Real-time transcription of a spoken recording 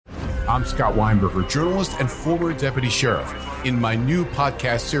I'm Scott Weinberger, journalist and former deputy sheriff. In my new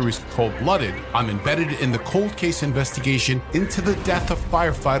podcast series, Cold Blooded, I'm embedded in the cold case investigation into the death of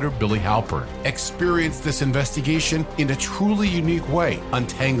firefighter Billy Halpern. Experience this investigation in a truly unique way,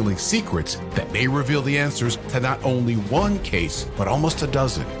 untangling secrets that may reveal the answers to not only one case, but almost a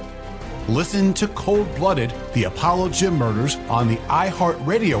dozen. Listen to Cold Blooded, the Apollo Gym Murders on the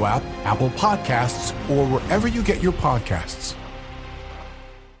iHeartRadio app, Apple Podcasts, or wherever you get your podcasts.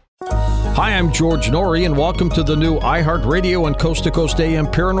 Hi, I'm George Norrie, and welcome to the new iHeartRadio and Coast to Coast AM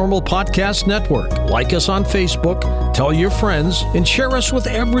Paranormal Podcast Network. Like us on Facebook, tell your friends, and share us with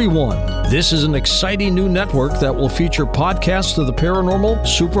everyone. This is an exciting new network that will feature podcasts of the paranormal,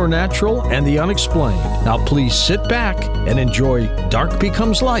 supernatural, and the unexplained. Now please sit back and enjoy Dark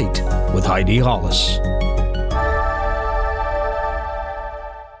Becomes Light with Heidi Hollis.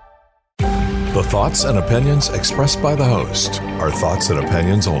 The thoughts and opinions expressed by the host are thoughts and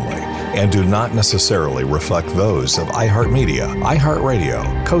opinions only, and do not necessarily reflect those of iHeartMedia,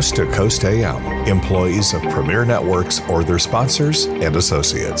 iHeartRadio, Coast to Coast AM, employees of Premier Networks, or their sponsors and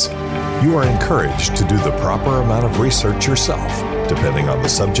associates. You are encouraged to do the proper amount of research yourself, depending on the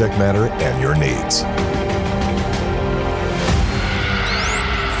subject matter and your needs.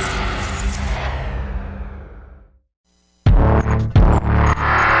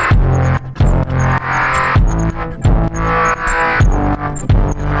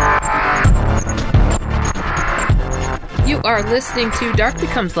 You are listening to Dark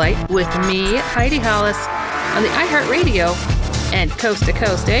Becomes Light with me, Heidi Hollis, on the iHeartRadio and Coast to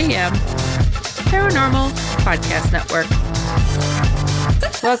Coast AM Paranormal Podcast Network.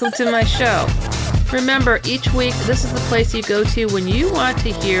 Welcome to my show. Remember, each week, this is the place you go to when you want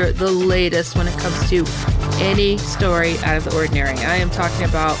to hear the latest when it comes to any story out of the ordinary. I am talking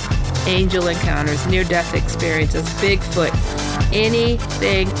about angel encounters, near-death experiences, Bigfoot,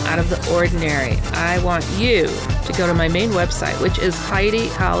 anything out of the ordinary. I want you to go to my main website, which is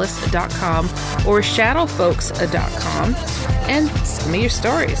HeidiHollis.com or ShadowFolks.com, and send me your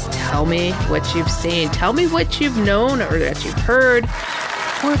stories. Tell me what you've seen. Tell me what you've known or that you've heard,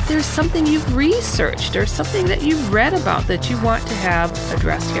 or if there's something you've researched or something that you've read about that you want to have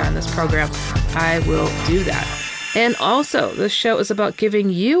addressed here on this program. I will do that. And also, this show is about giving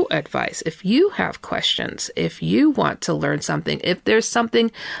you advice. If you have questions, if you want to learn something, if there's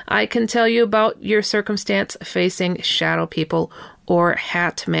something I can tell you about your circumstance facing shadow people or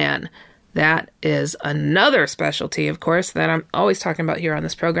Hat Man, that is another specialty, of course, that I'm always talking about here on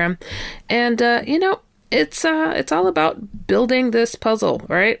this program. And, it's all about building this puzzle,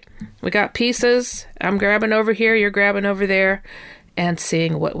 right? We got pieces. I'm grabbing over here, you're grabbing over there, and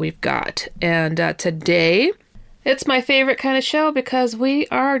seeing what we've got. And today, it's my favorite kind of show because we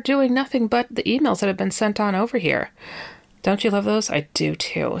are doing nothing but the emails that have been sent on over here. Don't you love those? I do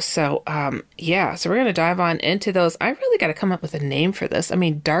too. So, so we're going to dive on into those. I really got to come up with a name for this. I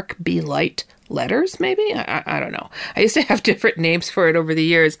mean, Dark Be Light letters, maybe? I don't know. I used to have different names for it over the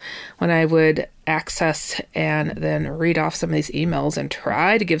years when I would access and then read off some of these emails and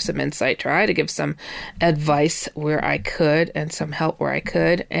try to give some insight, try to give some advice where I could and some help where I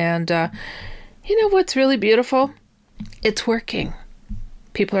could. And, you know what's really beautiful? It's working.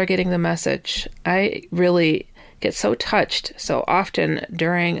 People are getting the message. I really get so touched so often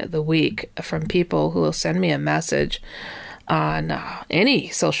during the week from people who will send me a message on any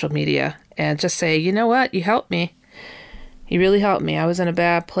social media and just say, you know what? You helped me. You really helped me. I was in a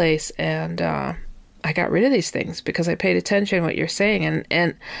bad place and I got rid of these things because I paid attention to what you're saying.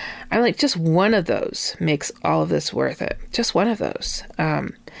 And I'm like, just one of those makes all of this worth it. Just one of those.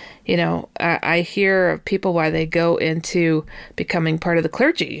 I hear of people why they go into becoming part of the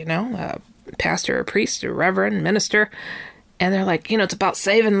clergy, pastor or priest or reverend, minister, and they're like, it's about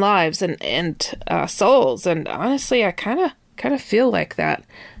saving lives and souls. And honestly, I kind of feel like that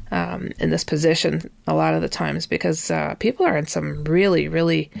in this position a lot of the times because people are in some really,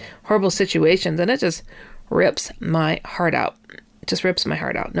 really horrible situations, and it just rips my heart out. It just rips my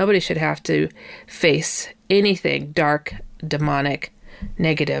heart out. Nobody should have to face anything dark, demonic,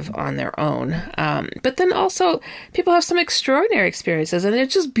 negative on their own. But then also people have some extraordinary experiences and they're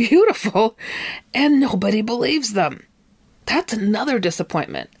just beautiful and nobody believes them. That's another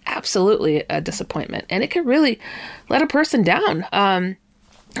disappointment. Absolutely a disappointment. And it can really let a person down.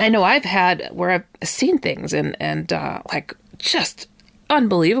 I know I've had where I've seen things and like just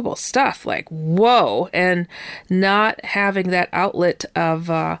unbelievable stuff, like, whoa, and not having that outlet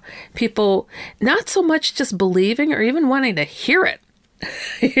of people not so much just believing or even wanting to hear it.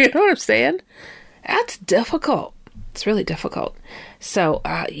 You know what I'm saying? That's difficult. It's really difficult. So,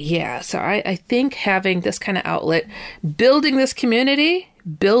 so I think having this kind of outlet, building this community,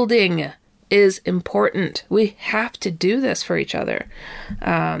 is important. We have to do this for each other.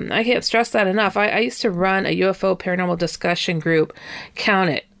 I can't stress that enough. I used to run a UFO paranormal discussion group. Count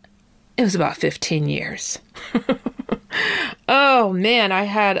it. It was about 15 years. Oh, man, I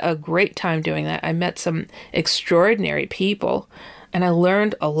had a great time doing that. I met some extraordinary people, and I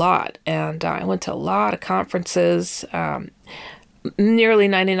learned a lot. And I went to a lot of conferences, nearly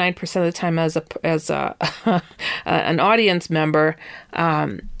 99% of the time as an audience member.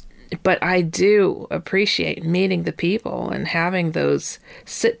 But I do appreciate meeting the people and having those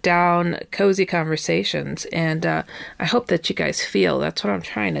sit-down, cozy conversations. And I hope that you guys feel that's what I'm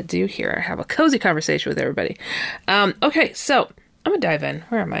trying to do here. I have a cozy conversation with everybody. Okay, so I'm going to dive in.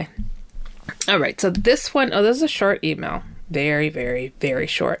 Where am I? All right, so this one, this is a short email. Very, very, very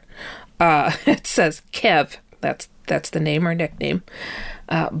short. It says Kev. That's the name or nickname.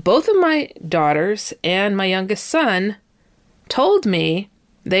 Both of my daughters and my youngest son told me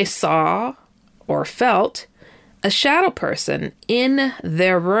they saw or felt a shadow person in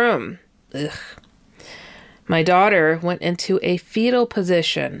their room. Ugh. My daughter went into a fetal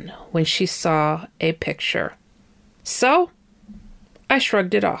position when she saw a picture. So I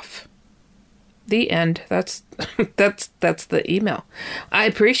shrugged it off. The end. That's the email. I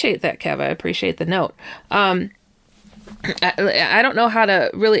appreciate that, Kev. I appreciate the note. I don't know how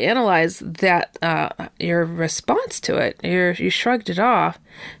to really analyze that, your response to it. You shrugged it off.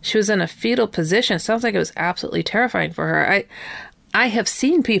 She was in a fetal position. It sounds like it was absolutely terrifying for her. I have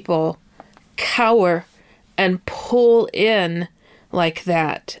seen people cower and pull in like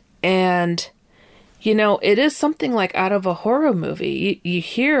that. And, it is something like out of a horror movie. You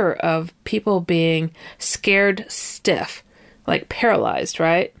hear of people being scared stiff, like paralyzed,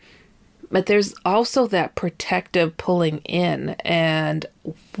 right? But there's also that protective pulling in. And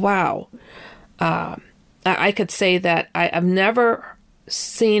wow, I could say that I've never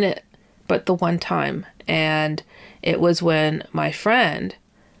seen it but the one time. And it was when my friend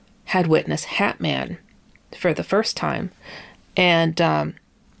had witnessed Hat Man for the first time. And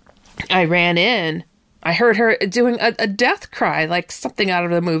I ran in. I heard her doing a death cry, like something out of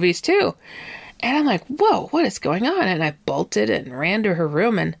the movies too. And I'm like, whoa, what is going on? And I bolted and ran to her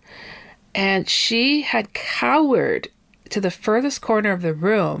room, and she had cowered to the furthest corner of the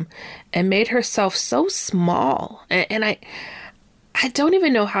room and made herself so small. And I don't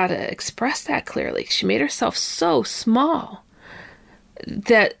even know how to express that clearly. She made herself so small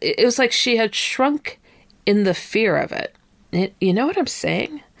that it was like she had shrunk in the fear of it. You know what I'm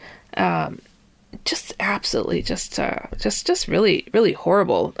saying? Just absolutely, just really, really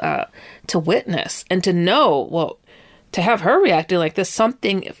horrible to witness and to know, well, to have her reacting like this,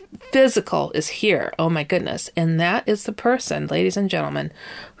 something physical is here. Oh my goodness. And that is the person, ladies and gentlemen,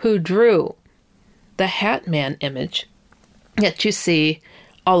 who drew the Hat Man image that you see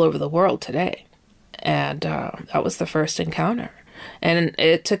all over the world today. And that was the first encounter. And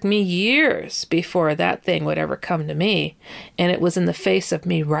it took me years before that thing would ever come to me. And it was in the face of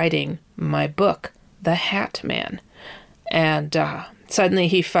me writing my book, The Hat Man. And suddenly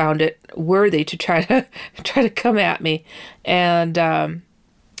he found it worthy to try to come at me. And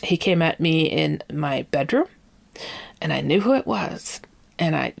he came at me in my bedroom. And I knew who it was.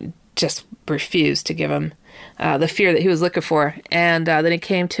 And I just refused to give him the fear that he was looking for. And then he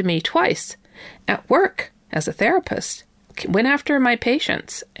came to me twice at work as a therapist. Went after my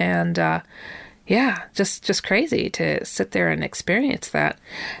patients. And just crazy to sit there and experience that.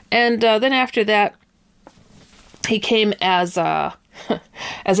 And then after that, he came as an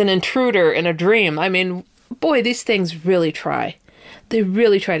intruder in a dream. I mean, boy, these things really try. They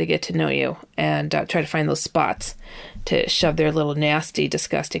really try to get to know you and try to find those spots to shove their little nasty,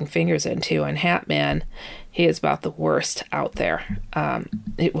 disgusting fingers into. And Hat Man, he is about the worst out there.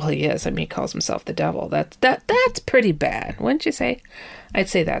 He is. I mean, he calls himself the devil. That's pretty bad, wouldn't you say? I'd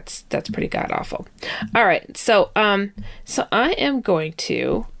say that's pretty god awful. All right, so I am going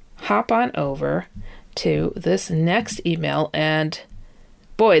to hop on over to this next email, and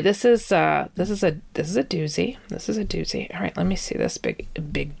boy, this is a doozy. This is a doozy. All right, let me see this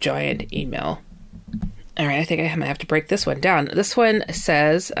big giant email. All right, I think I might have to break this one down. This one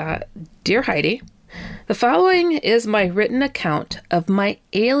says, Dear Heidi, the following is my written account of my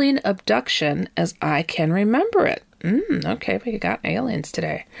alien abduction as I can remember it. Okay, we got aliens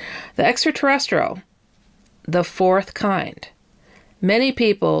today. The extraterrestrial, the fourth kind. Many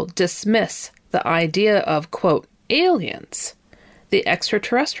people dismiss the idea of, quote, aliens, the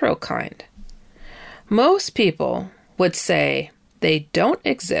extraterrestrial kind. Most people would say they don't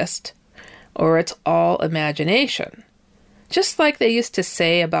exist or it's all imagination. Just like they used to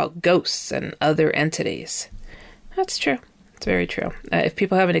say about ghosts and other entities. That's true. It's very true. If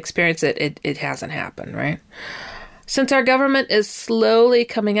people haven't experienced it, it hasn't happened, right? Since our government is slowly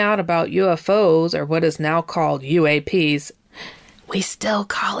coming out about UFOs, or what is now called UAPs, we still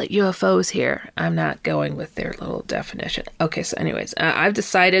call it UFOs here. I'm not going with their little definition. Okay, so anyways, I've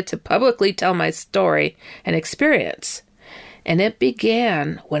decided to publicly tell my story and experience. And it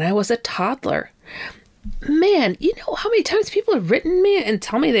began when I was a toddler. Man, you know how many times people have written me and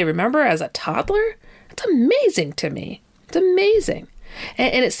tell me they remember as a toddler? It's amazing to me. It's amazing.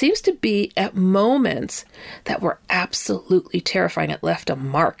 And it seems to be at moments that were absolutely terrifying. It left a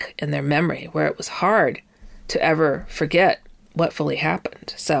mark in their memory where it was hard to ever forget what fully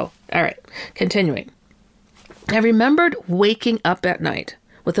happened. So, all right, continuing. I remembered waking up at night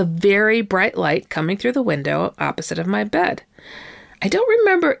with a very bright light coming through the window opposite of my bed. I don't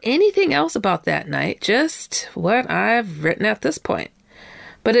remember anything else about that night, just what I've written at this point.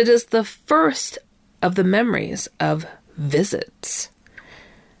 But it is the first of the memories of visits.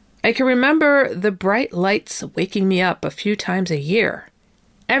 I can remember the bright lights waking me up a few times a year,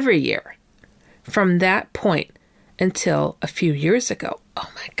 every year, from that point until a few years ago. Oh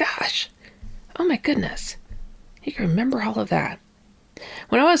my gosh. Oh my goodness. You can remember all of that.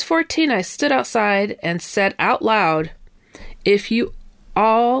 When I was 14, I stood outside and said out loud, "If you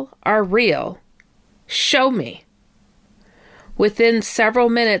all are real, show me." Within several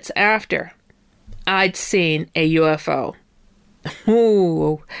minutes after, I'd seen a UFO.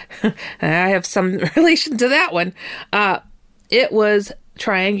 Ooh, I have some relation to that one. It was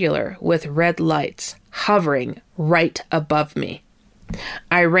triangular with red lights hovering right above me.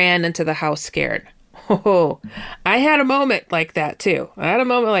 I ran into the house scared. Oh, I had a moment like that too.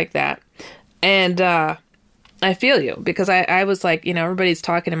 And I feel you, because I was like, you know, everybody's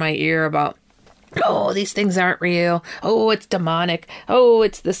talking in my ear about, oh, these things aren't real. Oh, it's demonic. Oh,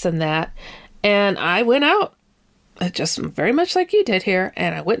 it's this and that. And I went out, just very much like you did here.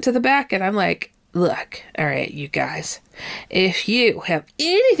 And I went to the back and I'm like, look, all right, you guys, if you have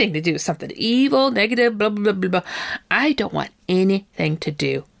anything to do with something evil, negative, blah, blah, blah, blah, I don't want anything to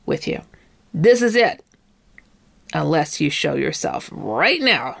do with you. This is it. Unless you show yourself right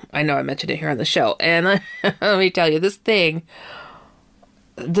now. I know I mentioned it here on the show. And let me tell you, this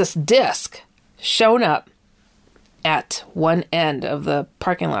disc shown up at one end of the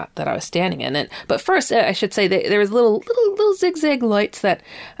parking lot that I was standing in. But first, I should say, there was little zigzag lights that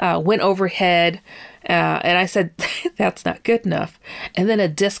went overhead. And I said, that's not good enough. And then a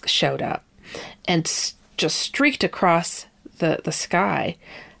disc showed up and just streaked across the sky.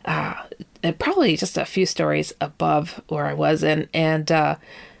 And probably just a few stories above where I was in, and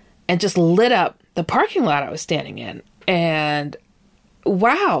just lit up the parking lot I was standing in. And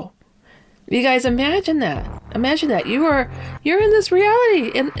wow, you guys, imagine that. Imagine that you're in this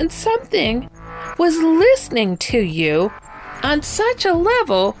reality, and something was listening to you on such a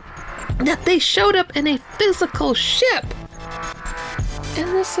level that they showed up in a physical ship. And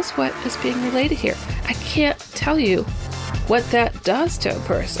this is what is being related here. I can't tell you what that does to a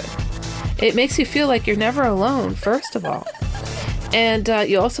person. It makes you feel like you're never alone, first of all. And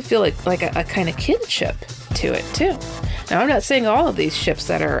you also feel like a kind of kinship to it, too. Now, I'm not saying all of these ships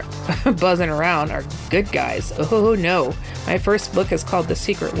that are buzzing around are good guys. Oh, no. My first book is called The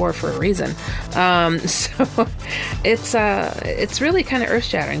Secret War for a reason. So it's really kind of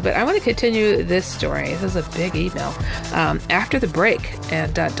earth-shattering. But I want to continue this story. This is a big email. After the break,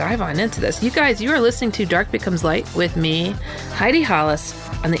 and dive on into this. You guys, you are listening to Dark Becomes Light with me, Heidi Hollis,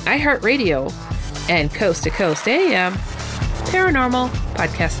 on the iHeartRadio and Coast to Coast AM Paranormal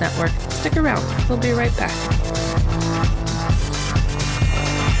Podcast Network. Stick around. We'll be right back.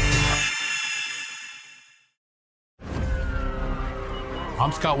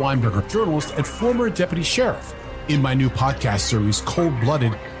 I'm Scott Weinberger, journalist and former deputy sheriff. In my new podcast series, Cold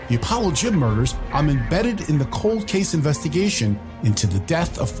Blooded, The Apollo Gym Murders, I'm embedded in the cold case investigation into the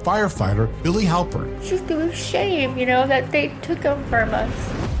death of firefighter Billy Halpern. It's just a shame, that they took him from us.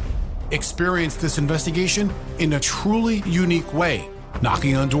 Experience this investigation in a truly unique way,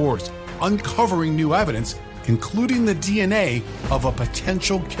 knocking on doors, uncovering new evidence, including the DNA of a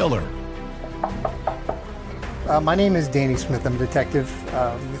potential killer. My name is Danny Smith. I'm a detective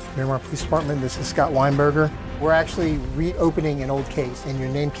with Miramar Police Department. This is Scott Weinberger. We're actually reopening an old case, and your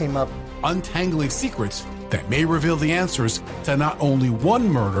name came up. Untangling secrets that may reveal the answers to not only one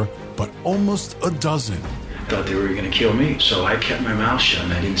murder, but almost a dozen. I thought they were going to kill me, so I kept my mouth shut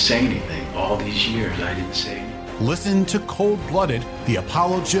and I didn't say anything. All these years, I didn't say anything. Listen to Cold Blooded, The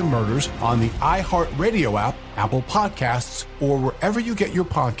Apollo Gym Murders on the iHeartRadio app, Apple Podcasts, or wherever you get your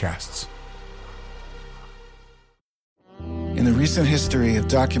podcasts. In the recent history of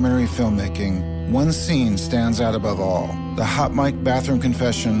documentary filmmaking, one scene stands out above all: the hot mic bathroom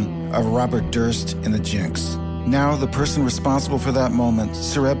confession of Robert Durst in The Jinx. Now, the person responsible for that moment,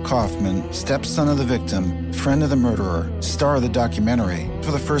 Sareb Kaufman, stepson of the victim, friend of the murderer, star of the documentary, for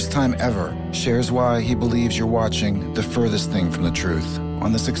the first time ever, shares why he believes you're watching the furthest thing from the truth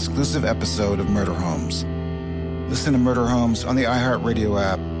on this exclusive episode of Murder Homes. Listen to Murder Homes on the iHeartRadio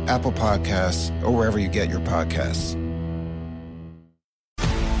app, Apple Podcasts, or wherever you get your podcasts.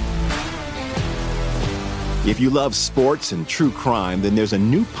 If you love sports and true crime, then there's a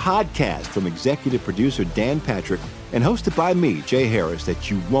new podcast from executive producer Dan Patrick and hosted by me, Jay Harris,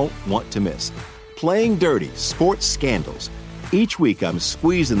 that you won't want to miss. Playing Dirty: Sports Scandals. Each week, I'm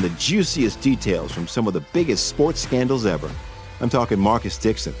squeezing the juiciest details from some of the biggest sports scandals ever. I'm talking Marcus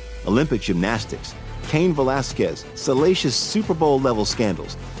Dixon, Olympic gymnastics, Cain Velasquez, salacious Super Bowl-level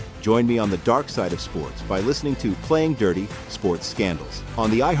scandals. Join me on the dark side of sports by listening to Playing Dirty: Sports Scandals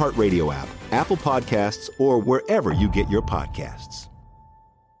on the iHeartRadio app, Apple Podcasts, or wherever you get your podcasts.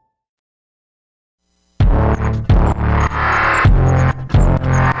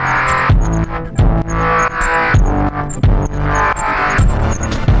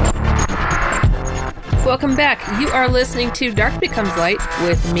 Welcome back. You are listening to Dark Becomes Light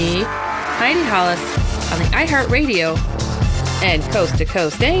with me, Heidi Hollis, on the iHeartRadio and Coast to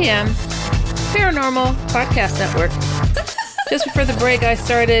Coast AM Paranormal Podcast Network. Just before the break, I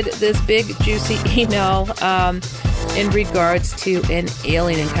started this big, juicy email in regards to an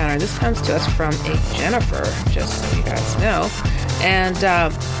alien encounter. This comes to us from a Jennifer, just so you guys know. And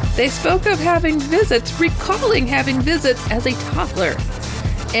they spoke of having visits, recalling having visits as a toddler,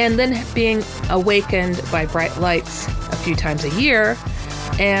 and then being awakened by bright lights a few times a year.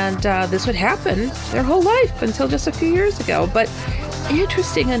 And this would happen their whole life until just a few years ago. But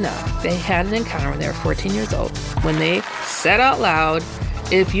interesting enough, they had an encounter when they were 14 years old, when they said out loud,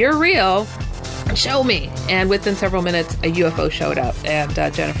 "If you're real, show me." And within several minutes, a UFO showed up. And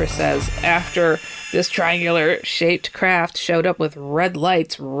Jennifer says, after this triangular-shaped craft showed up with red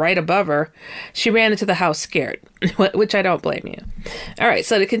lights right above her, she ran into the house scared, which I don't blame you. All right,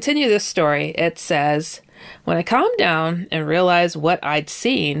 so to continue this story, it says, "When I calmed down and realized what I'd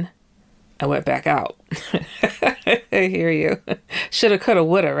seen, I went back out." I hear you. Shoulda, coulda,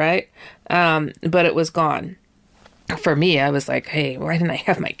 woulda, right? But it was gone. For me, I was like, hey, why didn't I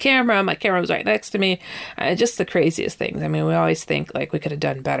have my camera? My camera was right next to me. Just the craziest things. I mean, we always think like we could have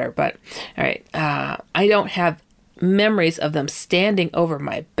done better. But, all right, I don't have memories of them standing over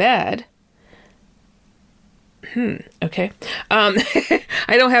my bed. Okay. I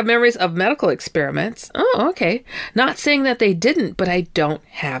don't have memories of medical experiments. Oh, okay. Not saying that they didn't, but I don't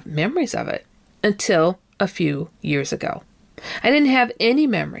have memories of it until a few years ago. I didn't have any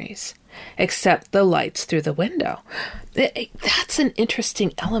memories except the lights through the window. That's an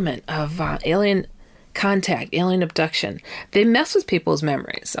interesting element of alien contact, alien abduction. They mess with people's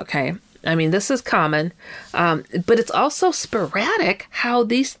memories, okay? I mean, this is common, but it's also sporadic how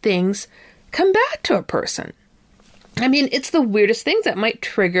these things come back to a person. I mean, it's the weirdest things that might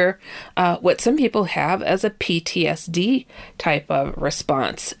trigger what some people have as a PTSD type of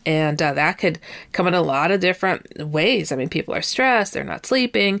response. And that could come in a lot of different ways. I mean, people are stressed, they're not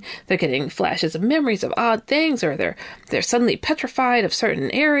sleeping, they're getting flashes of memories of odd things, or they're suddenly petrified of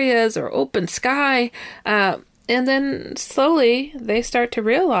certain areas or open sky. And then slowly they start to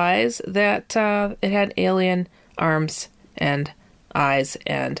realize that it had alien arms and eyes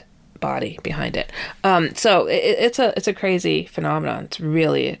and body behind it. So it's a crazy phenomenon. It's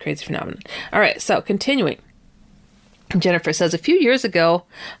really a crazy phenomenon. All right, so continuing. Jennifer says, a few years ago,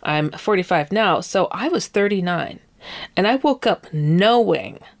 I'm 45 now, so I was 39, and I woke up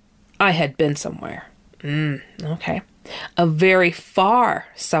knowing I had been somewhere. Okay. A very far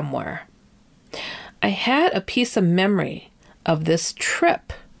somewhere. I had a piece of memory of this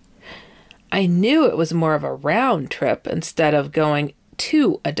trip. I knew it was more of a round trip instead of going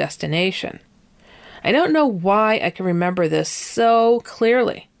to a destination. I don't know why I can remember this so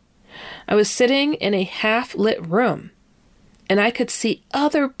clearly. I was sitting in a half-lit room, and I could see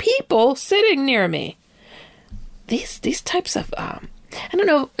other people sitting near me. These types of, I don't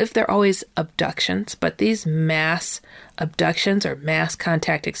know if they're always abductions, but these mass abductions or mass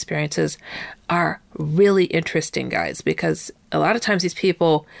contact experiences are really interesting, guys, because a lot of times these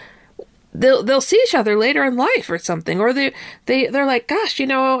people, they'll see each other later in life or something, or they're like, gosh, you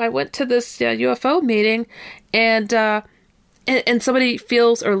know, I went to this UFO meeting, and somebody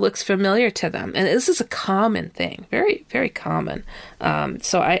feels or looks familiar to them, and this is a common thing, very, very common.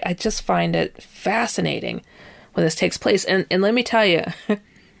 So I just find it fascinating when this takes place, and let me tell you,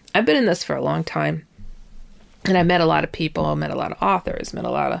 I've been in this for a long time, And I met a lot of people, I met a lot of authors, met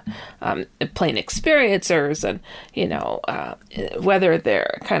a lot of plain experiencers, and, whether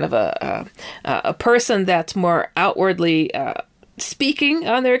they're kind of a person that's more outwardly speaking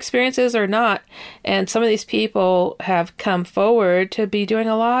on their experiences or not. And some of these people have come forward to be doing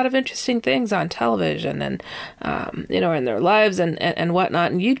a lot of interesting things on television and, in their lives and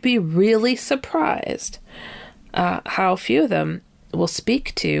whatnot. And you'd be really surprised how few of them will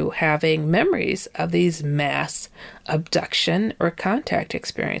speak to having memories of these mass abduction or contact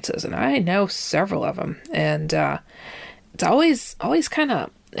experiences. And I know several of them. And it's always kind of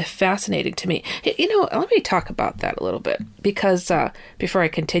fascinating to me. Let me talk about that a little bit, because before I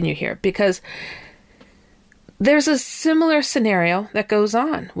continue here, because there's a similar scenario that goes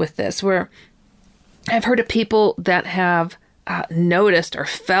on with this, where I've heard of people that have noticed or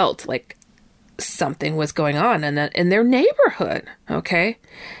felt like something was going on in their neighborhood, okay?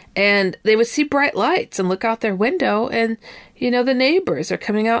 And they would see bright lights and look out their window, and, the neighbors are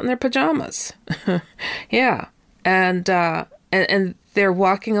coming out in their pajamas. Yeah. And they're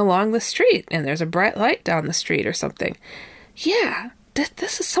walking along the street, and there's a bright light down the street or something. Yeah,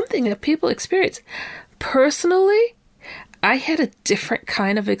 this is something that people experience. Personally, I had a different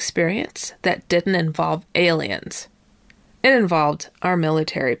kind of experience that didn't involve aliens. It involved our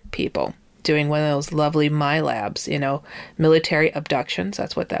military people doing one of those lovely MILABs, military abductions.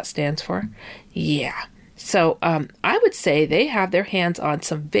 That's what that stands for. Yeah. So I would say they have their hands on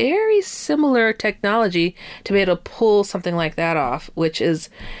some very similar technology to be able to pull something like that off, which is,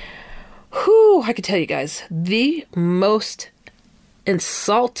 I can tell you guys, the most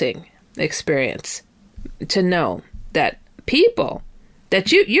insulting experience to know that people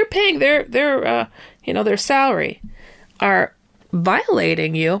that you're paying their salary are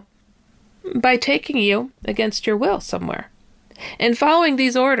violating you by taking you against your will somewhere and following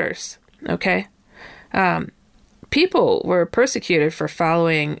these orders. Okay. People were persecuted for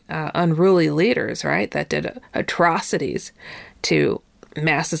following unruly leaders, right? That did atrocities to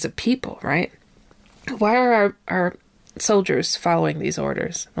masses of people, right? Why are our soldiers following these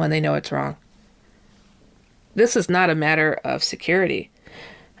orders when they know it's wrong? This is not a matter of security.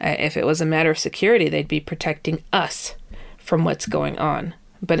 If it was a matter of security, they'd be protecting us from what's going on.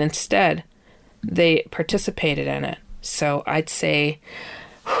 But instead, they participated in it. So I'd say,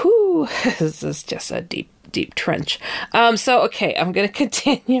 this is just a deep trench. Okay, I'm going to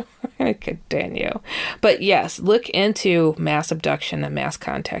continue. But yes, look into mass abduction and mass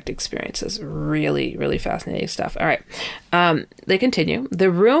contact experiences. Really, really fascinating stuff. All right. They continue.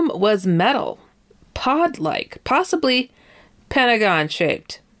 The room was metal, pod-like, possibly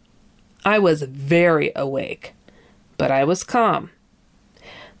pentagon-shaped. I was very awake, but I was calm.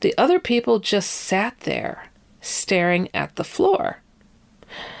 The other people just sat there, staring at the floor.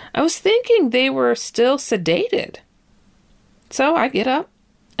 I was thinking they were still sedated. So I get up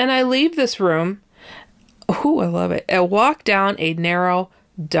and I leave this room. Ooh, I love it. I walk down a narrow,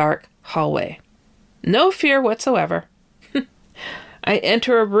 dark hallway. No fear whatsoever. I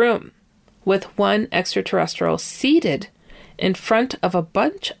enter a room with one extraterrestrial seated in front of a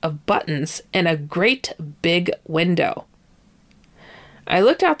bunch of buttons and a great big window. I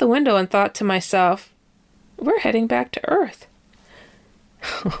looked out the window and thought to myself, we're heading back to Earth.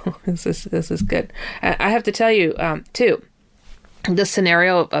 This is good. I have to tell you, too, the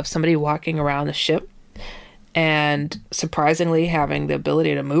scenario of somebody walking around the ship and surprisingly having the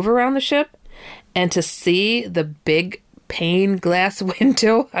ability to move around the ship and to see the big pane glass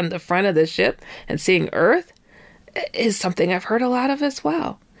window on the front of the ship and seeing Earth is something I've heard a lot of as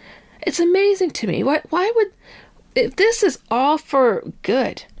well. It's amazing to me. Why would, if this is all for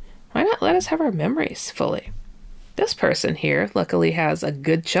good, why not let us have our memories fully? This person here luckily has a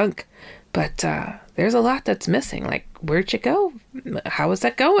good chunk, but there's a lot that's missing. Like, where'd you go? How is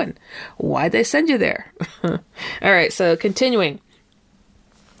that going? Why'd they send you there? All right, so continuing.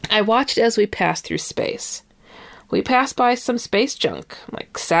 I watched as we passed through space. We passed by some space junk,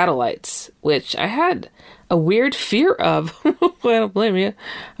 like satellites, which I had a weird fear of. I don't blame you.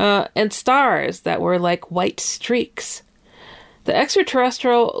 And stars that were like white streaks. The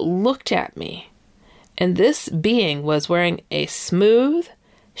extraterrestrial looked at me. And this being was wearing a smooth,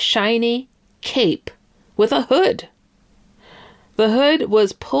 shiny cape with a hood. The hood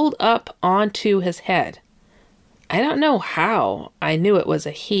was pulled up onto his head. I don't know how I knew it was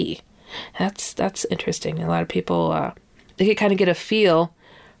a he. That's interesting. A lot of people, they can kind of get a feel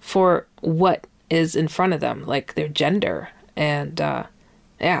for what is in front of them, like their gender. And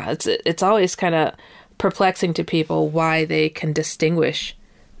it's always kind of perplexing to people why they can distinguish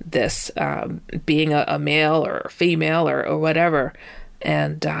this being a male or a female or whatever.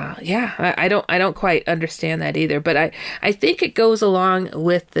 And I don't quite understand that either. But I think it goes along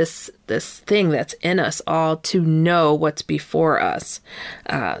with this thing that's in us all to know what's before us,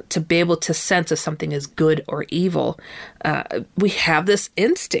 to be able to sense if something is good or evil. We have this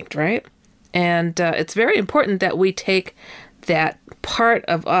instinct, right? And it's very important that we take that part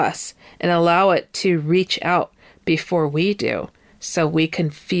of us and allow it to reach out before we do, so we can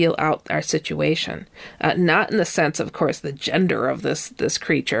feel out our situation. Not in the sense, of course, the gender of this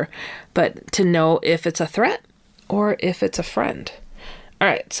creature, but to know if it's a threat or if it's a friend. All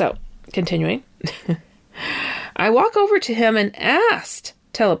right, so continuing. I walk over to him and asked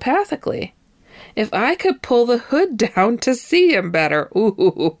telepathically if I could pull the hood down to see him better.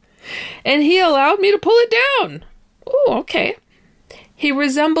 Ooh. And he allowed me to pull it down. Ooh, okay. He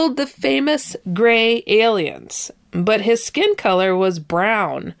resembled the famous gray aliens, but his skin color was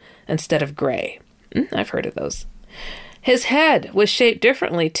brown instead of gray. I've heard of those. His head was shaped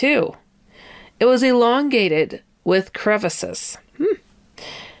differently, too. It was elongated with crevices.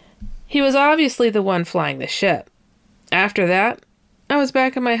 He was obviously the one flying the ship. After that, I was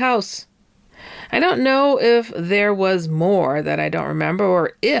back in my house. I don't know if there was more that I don't remember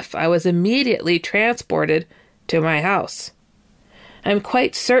or if I was immediately transported to my house. I'm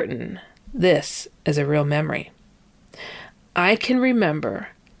quite certain this is a real memory. I can remember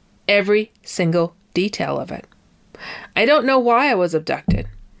every single detail of it. I don't know why I was abducted.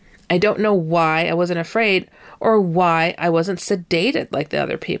 I don't know why I wasn't afraid or why I wasn't sedated like the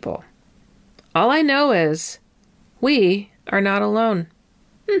other people. All I know is we are not alone.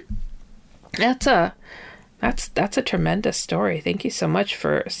 That's a tremendous story. Thank you so much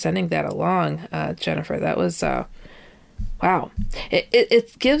for sending that along, Jennifer. That was wow.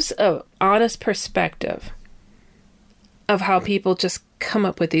 It gives an honest perspective of how people just come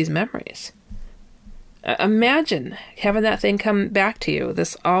up with these memories. Imagine having that thing come back to you.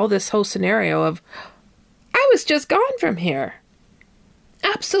 This whole scenario of, I was just gone from here,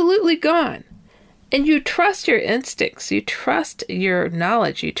 absolutely gone. And you trust your instincts, you trust your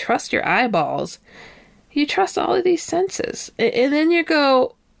knowledge, you trust your eyeballs, you trust all of these senses. And then you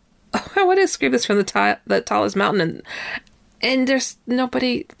go, oh, I want to scream this from the tallest mountain. And there's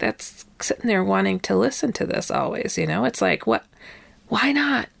nobody that's sitting there wanting to listen to this always, It's like, what? Why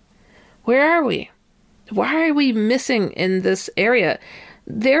not? Where are we? Why are we missing in this area?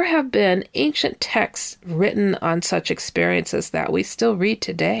 There have been ancient texts written on such experiences that we still read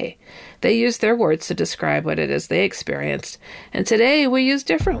today. They use their words to describe what it is they experienced. And today we use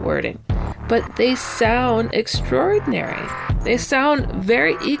different wording. But they sound extraordinary. They sound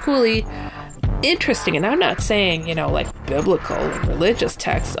very equally interesting. And I'm not saying, like biblical and religious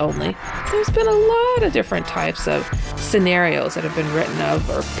texts only. There's been a lot of different types of scenarios that have been written of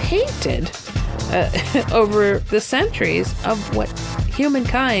or painted over the centuries of what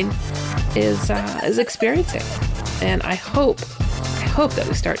humankind is experiencing. And I hope that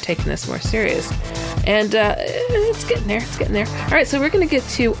we start taking this more serious. And it's getting there. All right, so we're going to get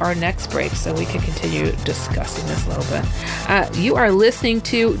to our next break so we can continue discussing this a little bit. You are listening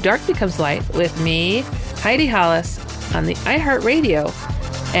to Dark Becomes Light with me, Heidi Hollis, on the iHeartRadio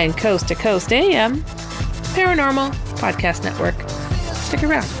and Coast to Coast AM Paranormal Podcast Network. Stick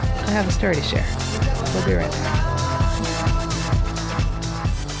around. I have a story to share. We'll be right back.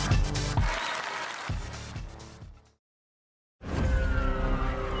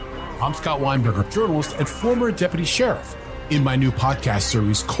 I'm Scott Weinberger, journalist and former deputy sheriff. In my new podcast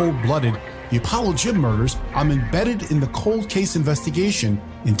series, Cold Blooded, The Apollo Gym Murders, I'm embedded in the cold case investigation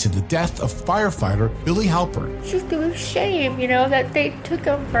into the death of firefighter Billy Halpern. It's just a shame, that they took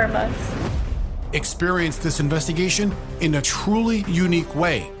him from us. Experience this investigation in a truly unique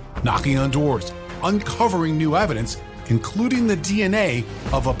way, knocking on doors, uncovering new evidence, including the DNA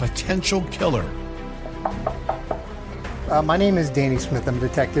of a potential killer. My name is Danny Smith. I'm a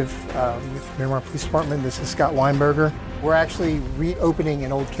detective with Miramar Police Department. This is Scott Weinberger. We're actually reopening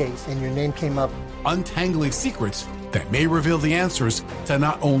an old case, and your name came up. Untangling secrets that may reveal the answers to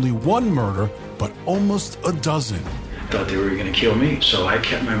not only one murder, but almost a dozen. I thought they were going to kill me, so I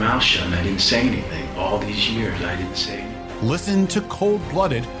kept my mouth shut and I didn't say anything. All these years, I didn't say anything. Listen to Cold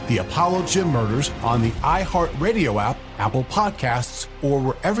Blooded, The Apollo Gym Murders on the iHeartRadio app, Apple Podcasts, or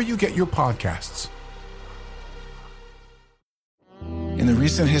wherever you get your podcasts. In the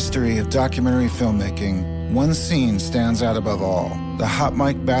recent history of documentary filmmaking, one scene stands out above all: the hot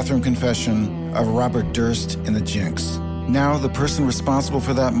mic bathroom confession of Robert Durst in The Jinx. Now, the person responsible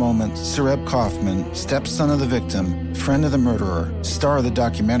for that moment, Sareb Kaufman, stepson of the victim, friend of the murderer, star of the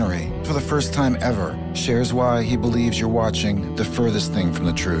documentary, for the first time ever, shares why he believes you're watching the furthest thing from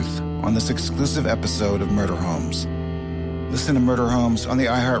the truth on this exclusive episode of Murder Homes. Listen to Murder Homes on the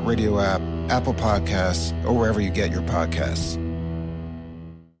iHeartRadio app, Apple Podcasts, or wherever you get your podcasts.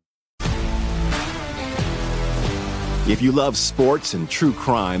 If you love sports and true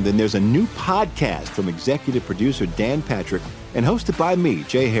crime, then there's a new podcast from executive producer Dan Patrick and hosted by me,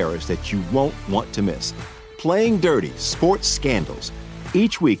 Jay Harris, that you won't want to miss. Playing Dirty: Sports Scandals.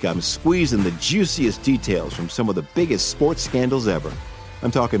 Each week, I'm squeezing the juiciest details from some of the biggest sports scandals ever.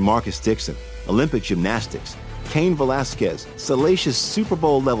 I'm talking Marcus Dixon, Olympic gymnastics, Cain Velasquez, salacious Super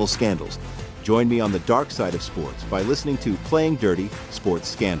Bowl-level scandals. Join me on the dark side of sports by listening to Playing Dirty: Sports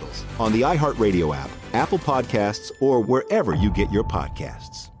Scandals on the iHeartRadio app, Apple Podcasts, or wherever you get your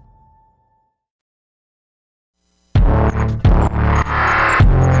podcasts.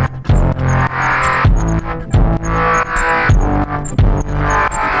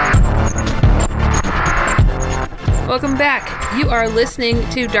 Welcome back. You are listening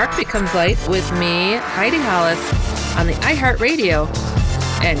to Dark Becomes Light with me, Heidi Hollis, on the iHeartRadio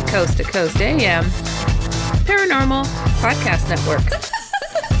and Coast to Coast AM Paranormal Podcast Network.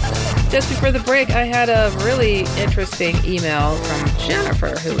 Just before the break, I had a really interesting email from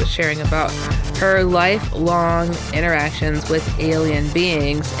Jennifer, who was sharing about her lifelong interactions with alien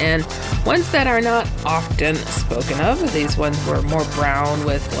beings, and ones that are not often spoken of. These ones were more brown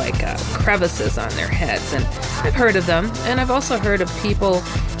with crevices on their heads, and I've heard of them, and I've also heard of people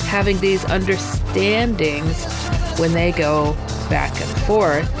having these understandings when they go back and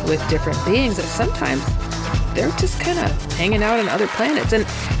forth with different beings, that sometimes they're just kind of hanging out on other planets. And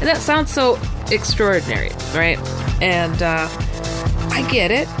that sounds so extraordinary, right? And I get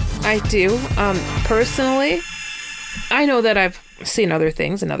it. I do. Personally, I know that I've seen other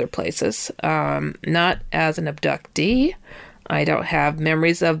things in other places, not as an abductee. I don't have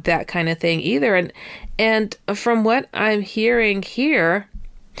memories of that kind of thing either. And from what I'm hearing here,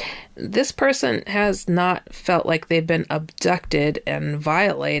 this person has not felt like they've been abducted and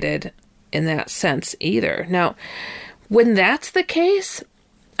violated in that sense either. Now, when that's the case,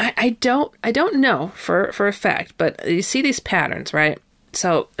 I don't know for a fact, but you see these patterns, right?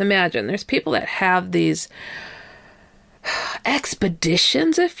 So imagine there's people that have these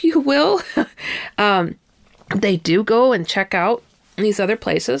expeditions, if you will. They do go and check out these other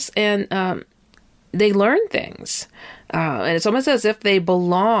places, and they learn things. And it's almost as if they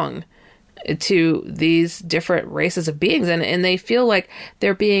belong to these different races of beings, and they feel like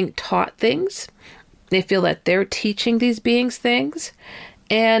they're being taught things. They feel that they're teaching these beings things,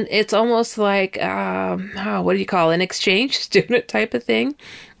 and it's almost like what do you call it? An exchange student type of thing.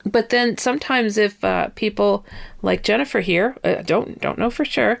 But then sometimes if people like Jennifer here, don't know for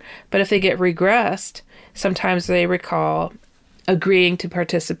sure, but if they get regressed, sometimes they recall agreeing to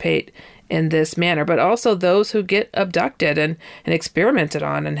participate in this manner. But also those who get abducted and experimented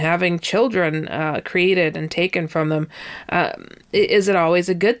on and having children created and taken from them, is it always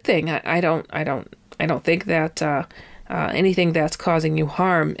a good thing? I don't think that anything that's causing you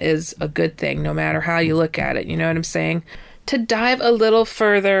harm is a good thing, no matter how you look at it. You know what I'm saying? To dive a little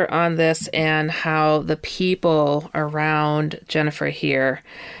further on this and how the people around Jennifer here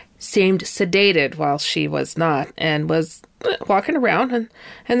seemed sedated while she was not, and was walking around,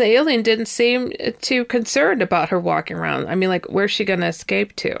 and the alien didn't seem too concerned about her walking around. I mean, like, where's she going to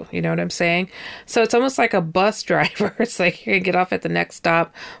escape to? You know what I'm saying? So it's almost like a bus driver. It's like, you're going to get off at the next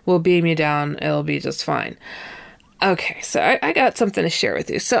stop. We'll beam you down. It'll be just fine. Okay, so I got something to share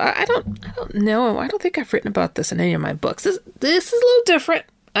with you. So I don't know. I don't think I've written about this in any of my books. This is a little different.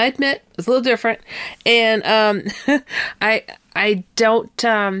 I admit it's a little different. And I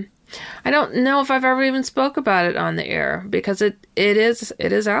don't know if I've ever even spoke about it on the air, because it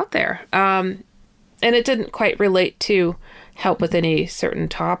is out there. And it didn't quite relate to help with any certain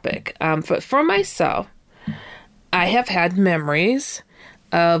topic. But for myself, I have had memories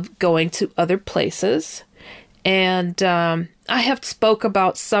of going to other places. And I have spoke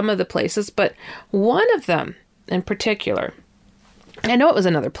about some of the places, but one of them in particular, I know it was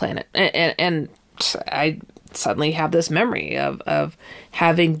another planet, and I suddenly have this memory of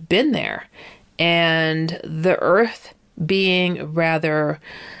having been there, and the Earth being rather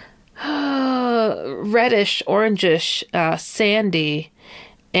reddish, orangish, sandy,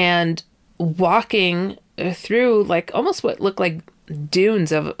 and walking through like almost what looked like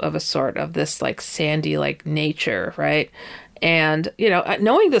dunes of a sort of this like sandy like nature, right? And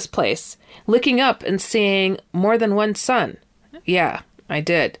knowing this place, looking up and seeing more than one sun. Yeah, I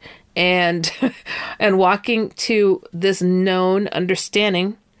did. And walking to this known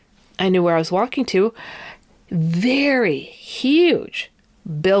understanding, I knew where I was walking to. Very huge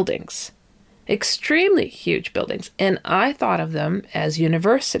buildings, extremely huge buildings, and I thought of them as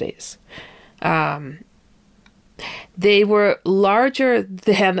universities. They were larger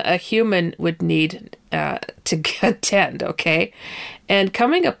than a human would need to attend, okay? And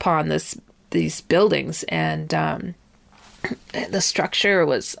coming upon these buildings, and the structure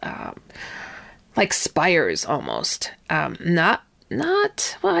was like spires almost. Not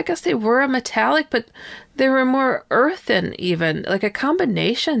well, I guess they were metallic, but they were more earthen even, like a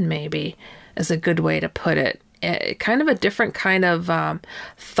combination maybe is a good way to put it. Kind of a different kind of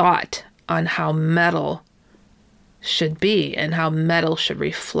thought on how metal should be and how metal should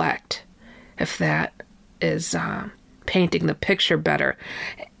reflect, if that is painting the picture better.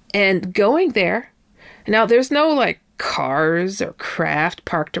 And going there, now there's no like cars or craft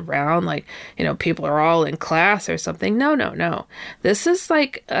parked around like, people are all in class or something. No. This is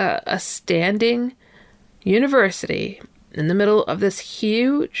like a standing university in the middle of this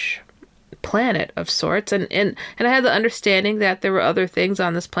huge planet of sorts. And I had the understanding that there were other things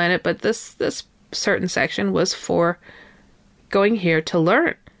on this planet, but this certain section was for going here to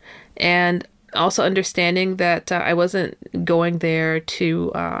learn. And also understanding that I wasn't going there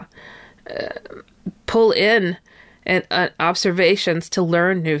to pull in and observations to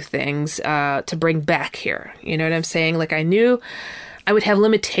learn new things to bring back here. You know what I'm saying? Like, I knew I would have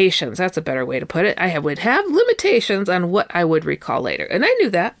limitations. That's a better way to put it. I would have limitations on what I would recall later. And I knew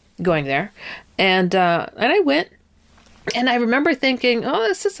that going there. And I went. And I remember thinking, oh,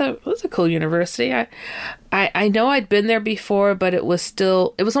 this is a cool university. I know I'd been there before, but it was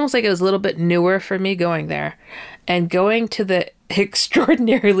almost like it was a little bit newer for me going there. And going to the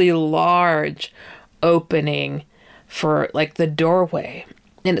extraordinarily large opening for like the doorway.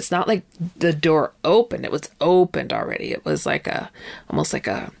 And it's not like the door opened. It was opened already. It was like almost like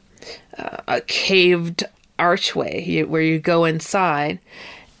a caved archway where you go inside.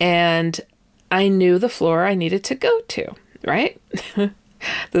 And I knew the floor I needed to go to, right?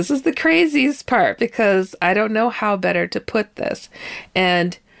 This is the craziest part because I don't know how better to put this.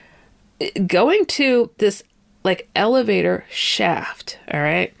 And going to this like elevator shaft, all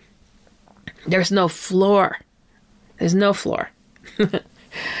right? There's no floor. There's no floor.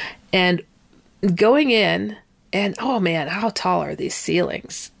 And going in, and oh man, how tall are these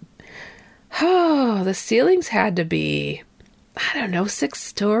ceilings? Oh, the ceilings had to be, I don't know, 6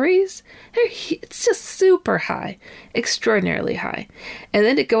 stories? It's just super high, extraordinarily high. And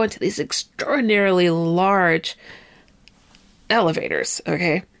then to go into these extraordinarily large elevators,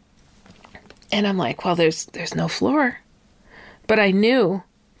 okay? And I'm like, well, there's no floor. But I knew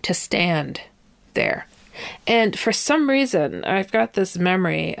to stand there. And for some reason, I've got this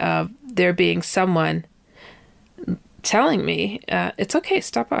memory of there being someone telling me, it's okay,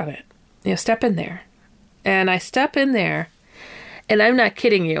 step on it. Step in there. And I step in there, and I'm not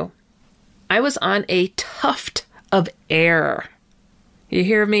kidding you. I was on a tuft of air. You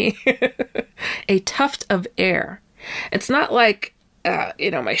hear me? A tuft of air. It's not like,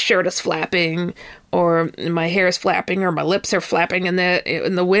 my shirt is flapping or my hair is flapping or my lips are flapping in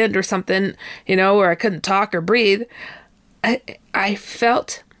the wind or something, where I couldn't talk or breathe. I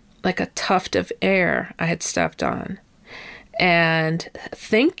felt like a tuft of air I had stepped on. And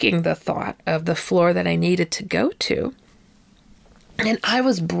thinking the thought of the floor that I needed to go to. And I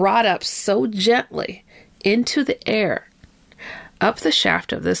was brought up so gently into the air, up the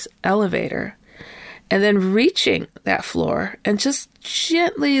shaft of this elevator, and then reaching that floor and just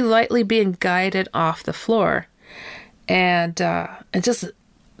gently, lightly being guided off the floor, and just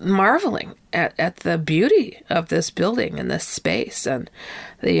marveling at the beauty of this building and this space and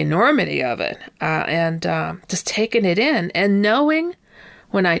the enormity of it, and just taking it in and knowing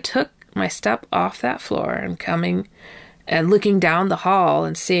when I took my step off that floor and coming and looking down the hall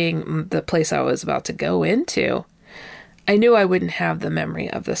and seeing the place I was about to go into, I knew I wouldn't have the memory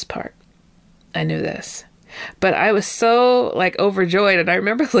of this part. I knew this. But I was so overjoyed, and I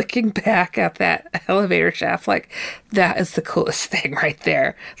remember looking back at that elevator shaft like, that is the coolest thing right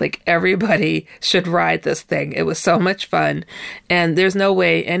there. Like, everybody should ride this thing. It was so much fun, and there's no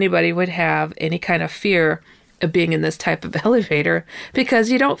way anybody would have any kind of fear of being in this type of elevator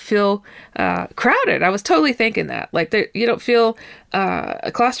because you don't feel crowded. I was totally thinking that. You don't feel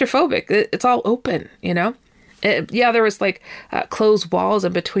claustrophobic. It's all open, there was closed walls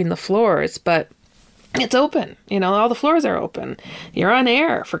in between the floors, but it's open. All the floors are open. You're on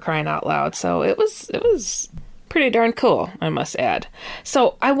air, for crying out loud. So it was pretty darn cool, I must add.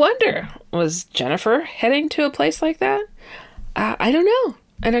 So I wonder, was Jennifer heading to a place like that? I don't know.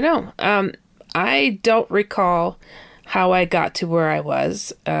 I don't recall how I got to where I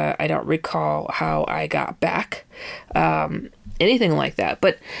was. I don't recall how I got back. Anything like that.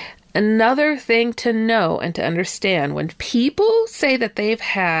 But another thing to know and to understand, when people say that they've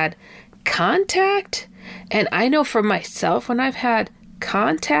had contact And I know for myself, when I've had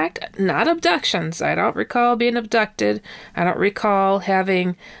contact, not abductions. I don't recall being abducted. I don't recall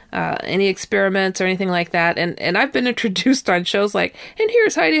having any experiments or anything like that. And I've been introduced on shows like, and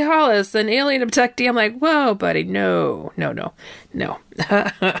here's Heidi Hollis, an alien abductee. I'm like, whoa, buddy, no.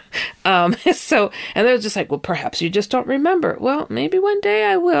 So, and they're just like, well, perhaps you just don't remember. Well, maybe one day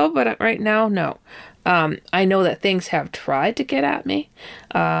I will, but right now, no. I know that things have tried to get at me.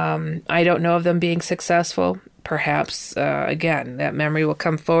 I don't know of them being successful. Perhaps, again, that memory will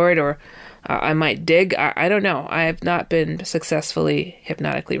come forward, or I might dig. I don't know. I have not been successfully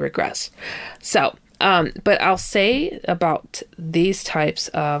hypnotically regressed. So, but I'll say about these types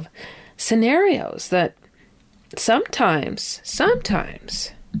of scenarios that sometimes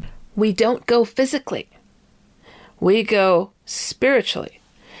we don't go physically. We go spiritually.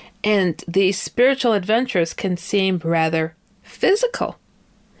 And these spiritual adventures can seem rather physical.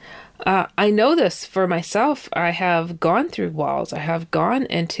 I know this for myself. I have gone through walls. I have gone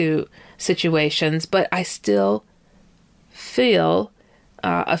into situations, but I still feel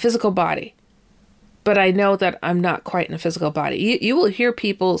a physical body. But I know that I'm not quite in a physical body. You will hear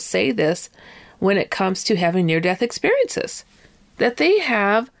people say this when it comes to having near-death experiences, that they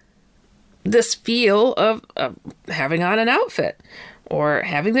have this feel of having on an outfit, or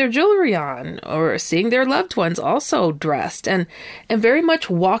having their jewelry on, or seeing their loved ones also dressed, and very much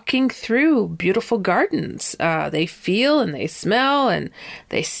walking through beautiful gardens. They feel and they smell and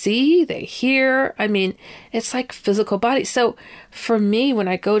they see, they hear. I mean, it's like physical body. So for me, when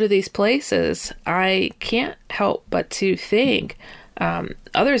I go to these places, I can't help but to think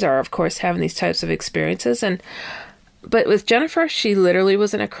others are, of course, having these types of experiences. But with Jennifer, she literally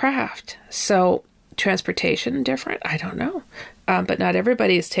was in a craft. So transportation different? I don't know. But not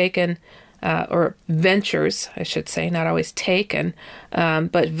everybody is taken, or ventures, I should say, not always taken,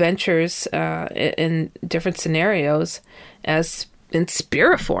 but ventures in different scenarios as in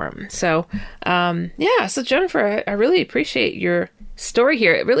spirit form. So, so Jennifer, I really appreciate your story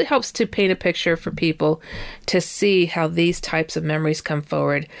here. It really helps to paint a picture for people to see how these types of memories come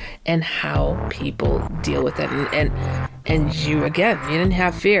forward and how people deal with it. And you, again, you didn't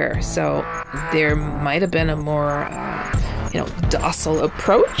have fear. So there might have been a more docile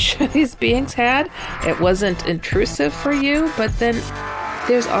approach these beings had. It wasn't intrusive for you, but then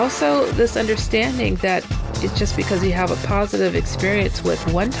there's also this understanding that it's just because you have a positive experience with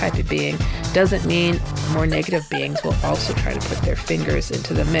one type of being doesn't mean more negative beings will also try to put their fingers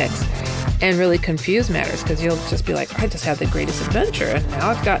into the mix and really confuse matters, because you'll just be like, I just had the greatest adventure and now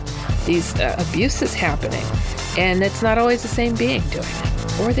I've got these abuses happening, and it's not always the same being doing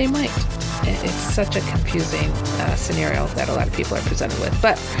it, or they might. It's such a confusing scenario that a lot of people are presented with.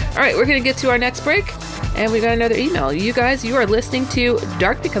 But, all right, we're going to get to our next break, and we got another email. You guys, you are listening to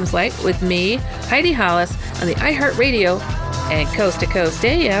Dark Becomes Light with me, Heidi Hollis, on the iHeartRadio and Coast to Coast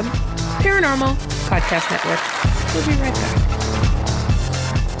AM Paranormal Podcast Network. We'll be right back.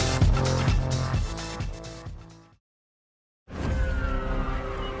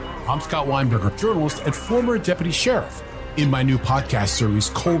 I'm Scott Weinberger, journalist and former deputy sheriff. In my new podcast series,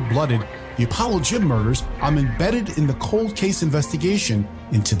 Cold Blooded, The Apollo Gym Murders, I'm embedded in the cold case investigation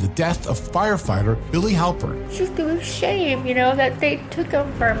into the death of firefighter Billy Halpern. It's just a shame, that they took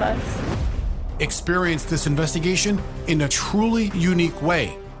him from us. Experience this investigation in a truly unique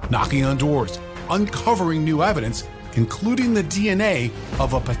way, knocking on doors, uncovering new evidence, including the DNA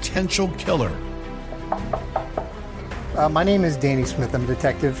of a potential killer. My name is Danny Smith. I'm a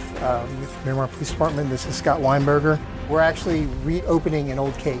detective with Miramar Police Department. This is Scott Weinberger. We're actually reopening an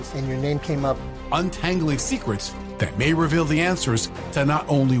old case, and your name came up. Untangling secrets that may reveal the answers to not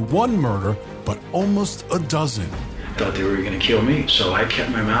only one murder, but almost a dozen. I thought they were going to kill me, so I kept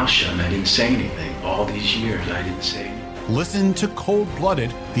my mouth shut and I didn't say anything. All these years, I didn't say anything. Listen to Cold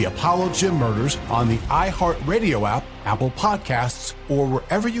Blooded, The Apollo Gym Murders on the iHeartRadio app, Apple Podcasts, or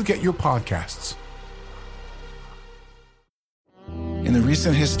wherever you get your podcasts. In the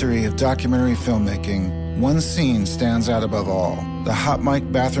recent history of documentary filmmaking, one scene stands out above all: the hot mic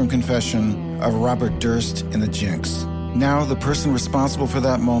bathroom confession of Robert Durst in The Jinx. Now, the person responsible for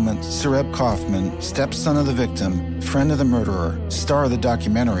that moment, Sareb Kaufman, stepson of the victim, friend of the murderer, star of the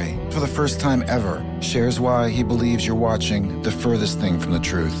documentary, for the first time ever, shares why he believes you're watching the furthest thing from the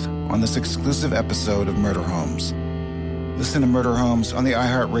truth on this exclusive episode of Murder Homes. Listen to Murder Homes on the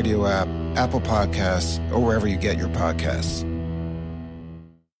iHeartRadio app, Apple Podcasts, or wherever you get your podcasts.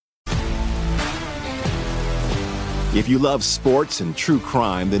 If you love sports and true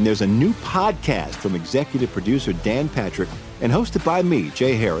crime, then there's a new podcast from executive producer Dan Patrick and hosted by me,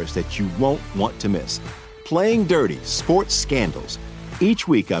 Jay Harris, that you won't want to miss. Playing Dirty: Sports Scandals. Each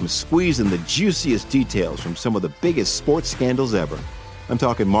week, I'm squeezing the juiciest details from some of the biggest sports scandals ever. I'm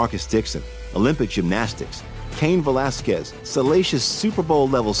talking Marcus Dixon, Olympic gymnastics, Cain Velasquez, salacious Super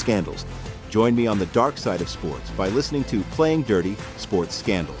Bowl-level scandals. Join me on the dark side of sports by listening to Playing Dirty Sports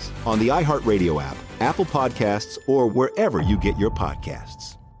Scandals on the iHeartRadio app, Apple Podcasts, or wherever you get your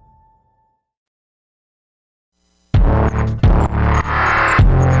podcasts.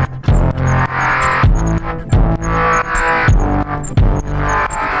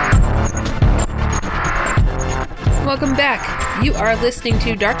 Welcome back. You are listening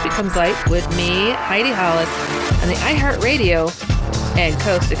to Dark Becomes Light with me, Heidi Hollis, on the iHeartRadio and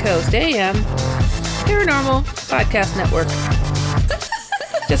Coast to Coast AM Paranormal Podcast Network.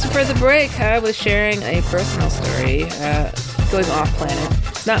 Just before the break, I was sharing a personal story going off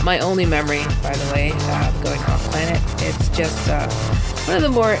planet. Not my only memory, by the way, going off planet. It's just one of the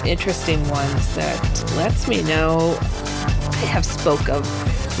more interesting ones that lets me know I have spoke of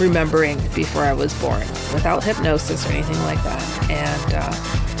remembering before I was born without hypnosis or anything like that. And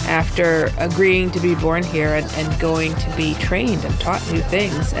after agreeing to be born here and going to be trained and taught new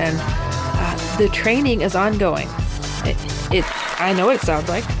things, and the training is ongoing. I know what it sounds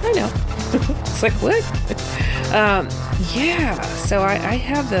like. I know. It's like, what? Yeah. So I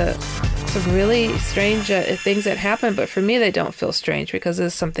have some really strange things that happen, but for me, they don't feel strange because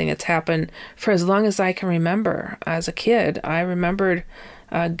it's something that's happened for as long as I can remember. As a kid, I remembered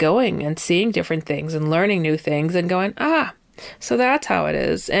going and seeing different things and learning new things and going, so that's how it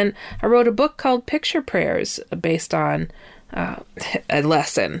is. And I wrote a book called Picture Prayers based on a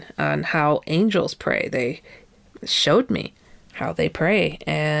lesson on how angels pray. They showed me how they pray,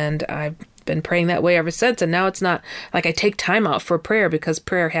 and I've been praying that way ever since. And now it's not like I take time out for prayer because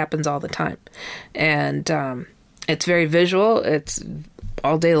prayer happens all the time. And it's very visual. It's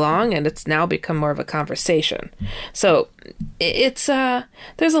all day long, and it's now become more of a conversation. So it's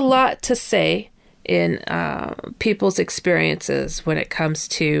there's a lot to say in people's experiences when it comes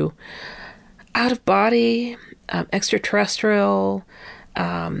to out of body, extraterrestrial,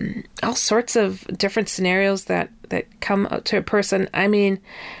 all sorts of different scenarios that come to a person. I mean,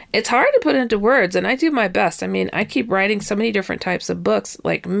 it's hard to put into words, and I do my best. I mean, I keep writing so many different types of books,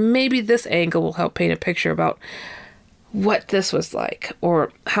 like maybe this angle will help paint a picture about what this was like,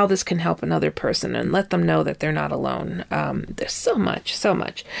 or how this can help another person and let them know that they're not alone. There's so much. So,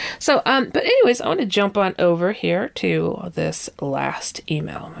 but anyways, I want to jump on over here to this last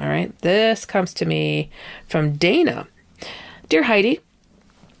email. All right. This comes to me from Dana. Dear Heidi,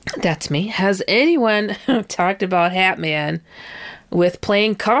 that's me. Has anyone talked about Hat Man with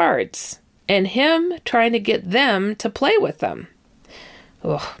playing cards and him trying to get them to play with them?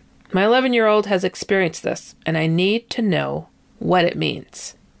 Ugh. My 11-year-old has experienced this, and I need to know what it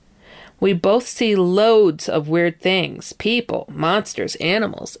means. We both see loads of weird things, people, monsters,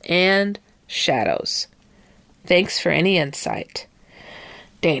 animals, and shadows. Thanks for any insight.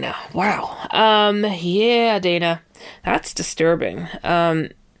 Dana. Wow. Yeah, Dana. That's disturbing. How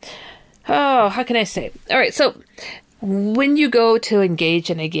can I say? All right, so when you go to engage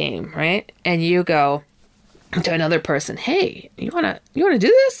in a game, right, and you go to another person, hey, you wanna do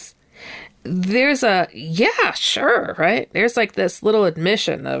this? There's yeah, sure, right? There's like this little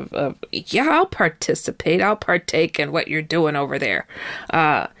admission of yeah, I'll participate, I'll partake in what you're doing over there,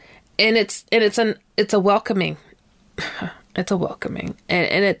 and it's a welcoming, it's a welcoming,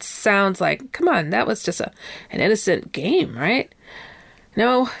 and it sounds like, come on, that was just an innocent game, right?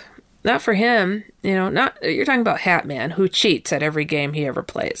 No, not for him. You're talking about Hat Man, who cheats at every game he ever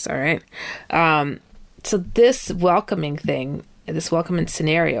plays. All right, so this welcoming thing, this welcoming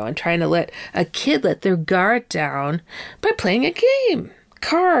scenario, and trying to let a kid let their guard down by playing a game.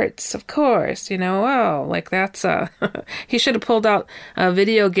 Cards, of course, like that's, he should have pulled out a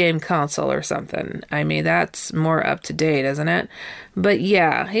video game console or something. I mean, that's more up to date, isn't it? But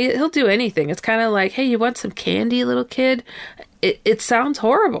yeah, he'll do anything. It's kind of like, hey, you want some candy, little kid? It sounds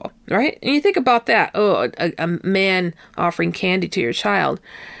horrible, right? And you think about that. Oh, a man offering candy to your child.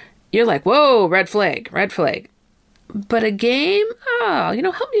 You're like, whoa, red flag. But a game? Oh,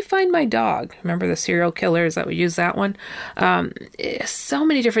 help me find my dog. Remember the serial killers that would use that one? So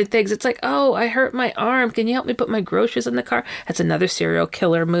many different things. It's like, oh, I hurt my arm. Can you help me put my groceries in the car? That's another serial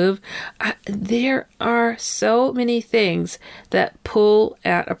killer move. There are so many things that pull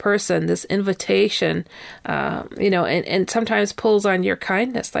at a person, this invitation, and sometimes pulls on your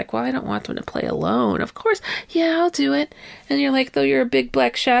kindness. Like, well, I don't want them to play alone. Of course, yeah, I'll do it. And you're like, though you're a big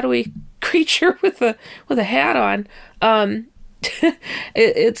black shadowy creature with a hat on,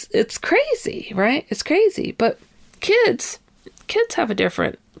 it's crazy, right? It's crazy. But kids have a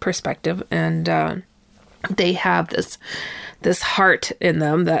different perspective, and they have this heart in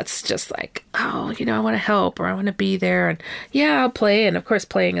them that's just like, oh, I want to help, or I want to be there, and yeah, I'll play, and of course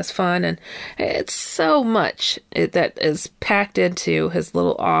playing is fun, and it's so much that is packed into his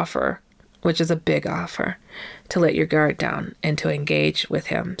little offer, which is a big offer, to let your guard down and to engage with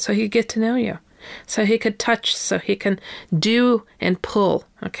him so he could get to know you, so he could touch, so he can do and pull,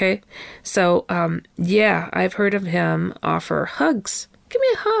 okay? So, I've heard of him offer hugs. Give me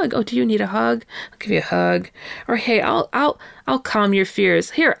a hug. Oh, do you need a hug? I'll give you a hug. Or, hey, I'll calm your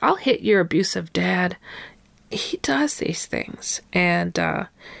fears. Here, I'll hit your abusive dad. He does these things. And,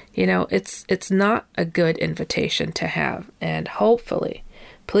 it's not a good invitation to have. And hopefully,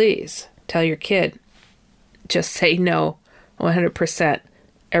 please tell your kid, just say no 100%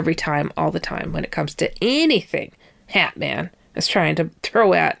 every time, all the time, when it comes to anything Hat Man is trying to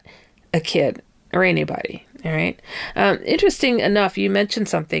throw at a kid or anybody. All right. Interesting enough, you mentioned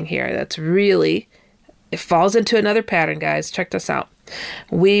something here that's really, it falls into another pattern, guys. Check this out.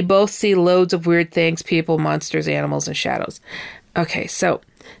 We both see loads of weird things, people, monsters, animals, and shadows. Okay, so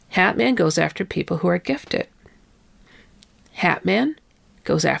Hat Man goes after people who are gifted. Hat Man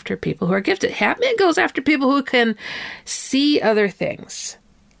goes after people who are gifted. Hat Man goes after people who can see other things.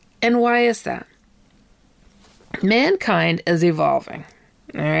 And why is that? Mankind is evolving.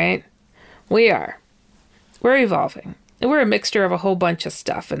 All right? We are. We're evolving. We're a mixture of a whole bunch of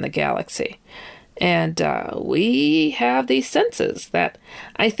stuff in the galaxy. And we have these senses that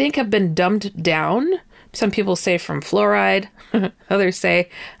I think have been dumbed down. Some people say from fluoride. Others say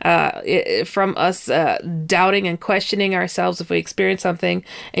from us doubting and questioning ourselves if we experience something,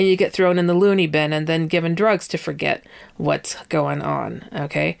 and you get thrown in the loony bin and then given drugs to forget what's going on.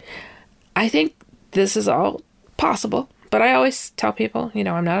 Okay? I think this is all possible. But I always tell people,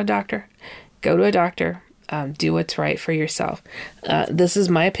 I'm not a doctor. Go to a doctor. Do what's right for yourself. This is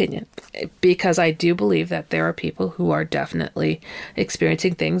my opinion, because I do believe that there are people who are definitely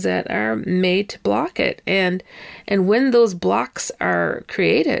experiencing things that are made to block it. And when those blocks are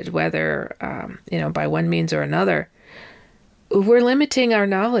created, whether, by one means or another, we're limiting our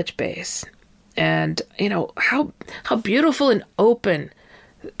knowledge base. And, how beautiful and open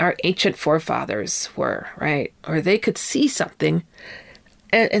our ancient forefathers were, right? Or they could see something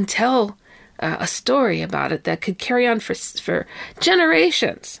and tell a story about it that could carry on for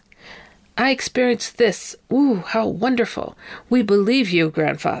generations. I experienced this. Ooh, how wonderful. We believe you,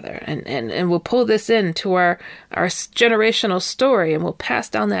 grandfather, and we'll pull this into our generational story, and we'll pass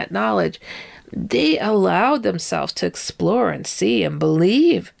down that knowledge. They allowed themselves to explore and see and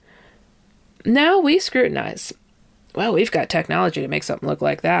believe. Now we scrutinize. Well, we've got technology to make something look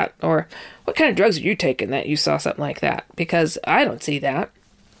like that. Or, what kind of drugs are you taking that you saw something like that? Because I don't see that.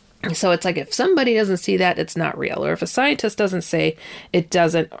 So it's like, if somebody doesn't see that, it's not real. Or if a scientist doesn't say it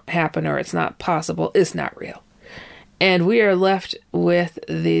doesn't happen or it's not possible, it's not real. And we are left with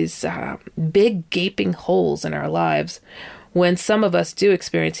these big gaping holes in our lives when some of us do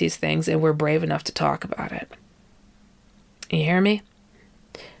experience these things and we're brave enough to talk about it. You hear me?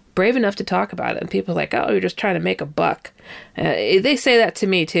 Brave enough to talk about it. And people are like, oh, you're just trying to make a buck. They say that to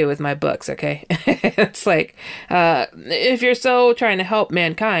me too with my books, okay? It's like, if you're so trying to help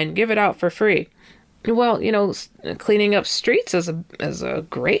mankind, give it out for free. Well, cleaning up streets is a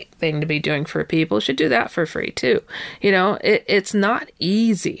great thing to be doing for people. You should do that for free too. It's not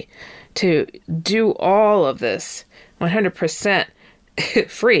easy to do all of this 100%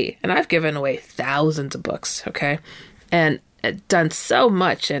 free. And I've given away thousands of books, okay? And done so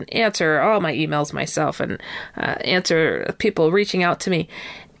much and answer all my emails myself and answer people reaching out to me.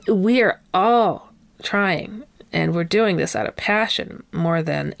 We are all trying, and we're doing this out of passion more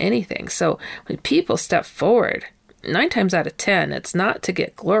than anything. So when people step forward, 9 times out of 10, it's not to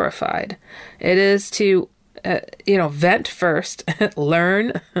get glorified. It is to vent first,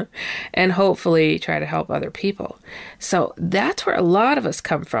 learn, and hopefully try to help other people. So that's where a lot of us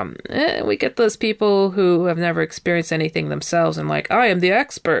come from. We get those people who have never experienced anything themselves and like, I am the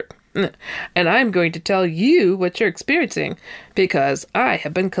expert, and I'm going to tell you what you're experiencing because I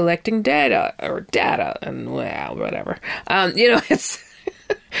have been collecting data, and whatever.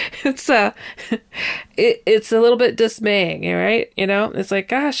 It's a little bit dismaying, right? It's like,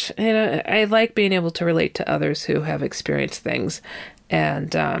 gosh, I like being able to relate to others who have experienced things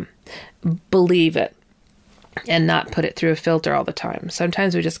and believe it and not put it through a filter all the time.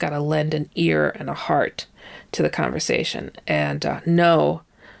 Sometimes we just got to lend an ear and a heart to the conversation and know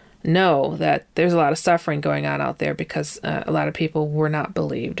that there's a lot of suffering going on out there because a lot of people were not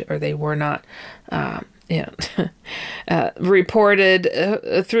believed or they were not reported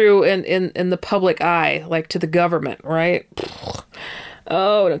through in the public eye, like to the government, right?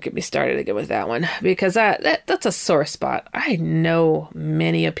 Oh, don't get me started again with that one, because that's a sore spot. I know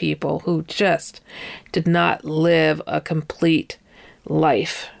many a people who just did not live a complete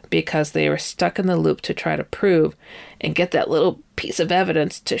life because they were stuck in the loop to try to prove and get that little piece of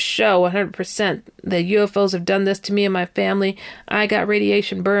evidence to show 100% the UFOs have done this to me and my family. I got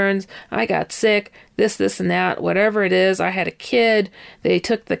radiation burns. I got sick. This, and that, whatever it is. I had a kid. They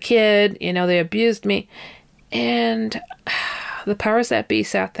took the kid. They abused me. And the powers that be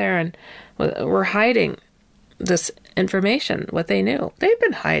sat there and were hiding this information, what they knew. They've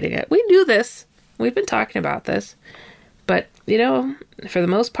been hiding it. We knew this. We've been talking about this. But, for the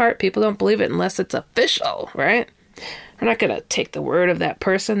most part, people don't believe it unless it's official, right? We're not going to take the word of that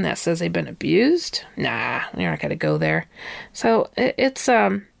person that says they've been abused. Nah, you're not going to go there. So it's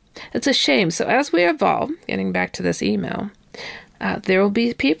a shame. So as we evolve, getting back to this email, there will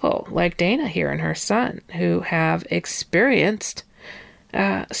be people like Dana here and her son who have experienced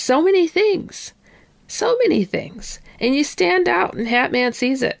so many things. And you stand out and Hatman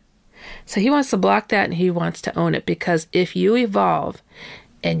sees it. So he wants to block that and he wants to own it, because if you evolve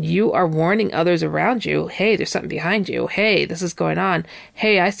and you are warning others around you, hey, there's something behind you. Hey, this is going on.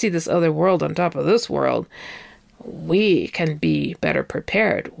 Hey, I see this other world on top of this world. We can be better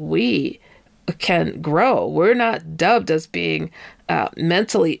prepared. We can grow. We're not dubbed as being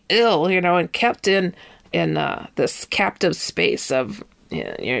mentally ill, and kept in this captive space of,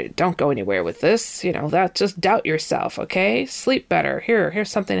 don't go anywhere with this. That just doubt yourself. Okay, sleep better.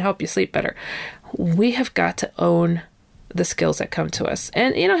 Here's something to help you sleep better. We have got to own the skills that come to us,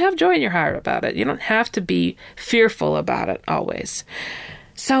 and have joy in your heart about it. You don't have to be fearful about it always.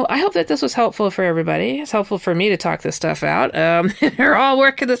 So I hope that this was helpful for everybody. It's helpful for me to talk this stuff out. We're all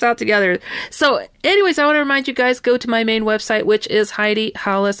working this out together. So anyways, I want to remind you guys, go to my main website, which is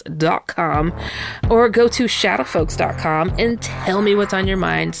HeidiHollis.com, or go to shadowfolks.com and tell me what's on your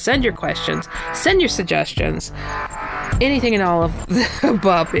mind. Send your questions, send your suggestions, anything and all of the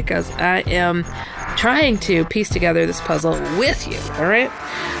above, because I am trying to piece together this puzzle with you. All right.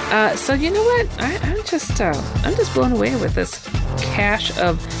 So you know what? I'm just blown away with this cache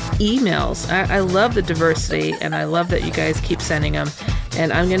of emails. I love the diversity, and I love that you guys keep sending them,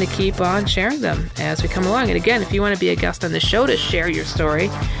 and I'm going to keep on sharing them as we come along. And again, if you want to be a guest on the show to share your story,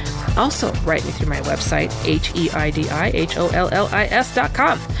 also write me through my website,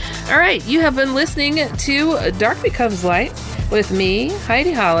 HeidiHollis.com. All right, you have been listening to Dark Becomes Light with me,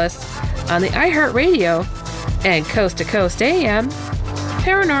 Heidi Hollis, on the iHeartRadio and Coast to Coast AM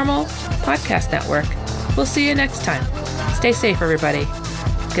Paranormal Podcast Network. We'll see you next time. Stay safe, everybody.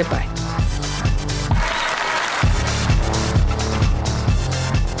 Goodbye.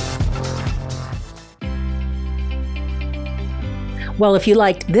 Well, if you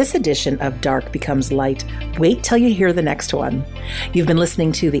liked this edition of Dark Becomes Light, wait till you hear the next one. You've been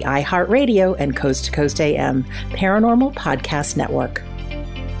listening to the iHeartRadio and Coast to Coast AM Paranormal Podcast Network.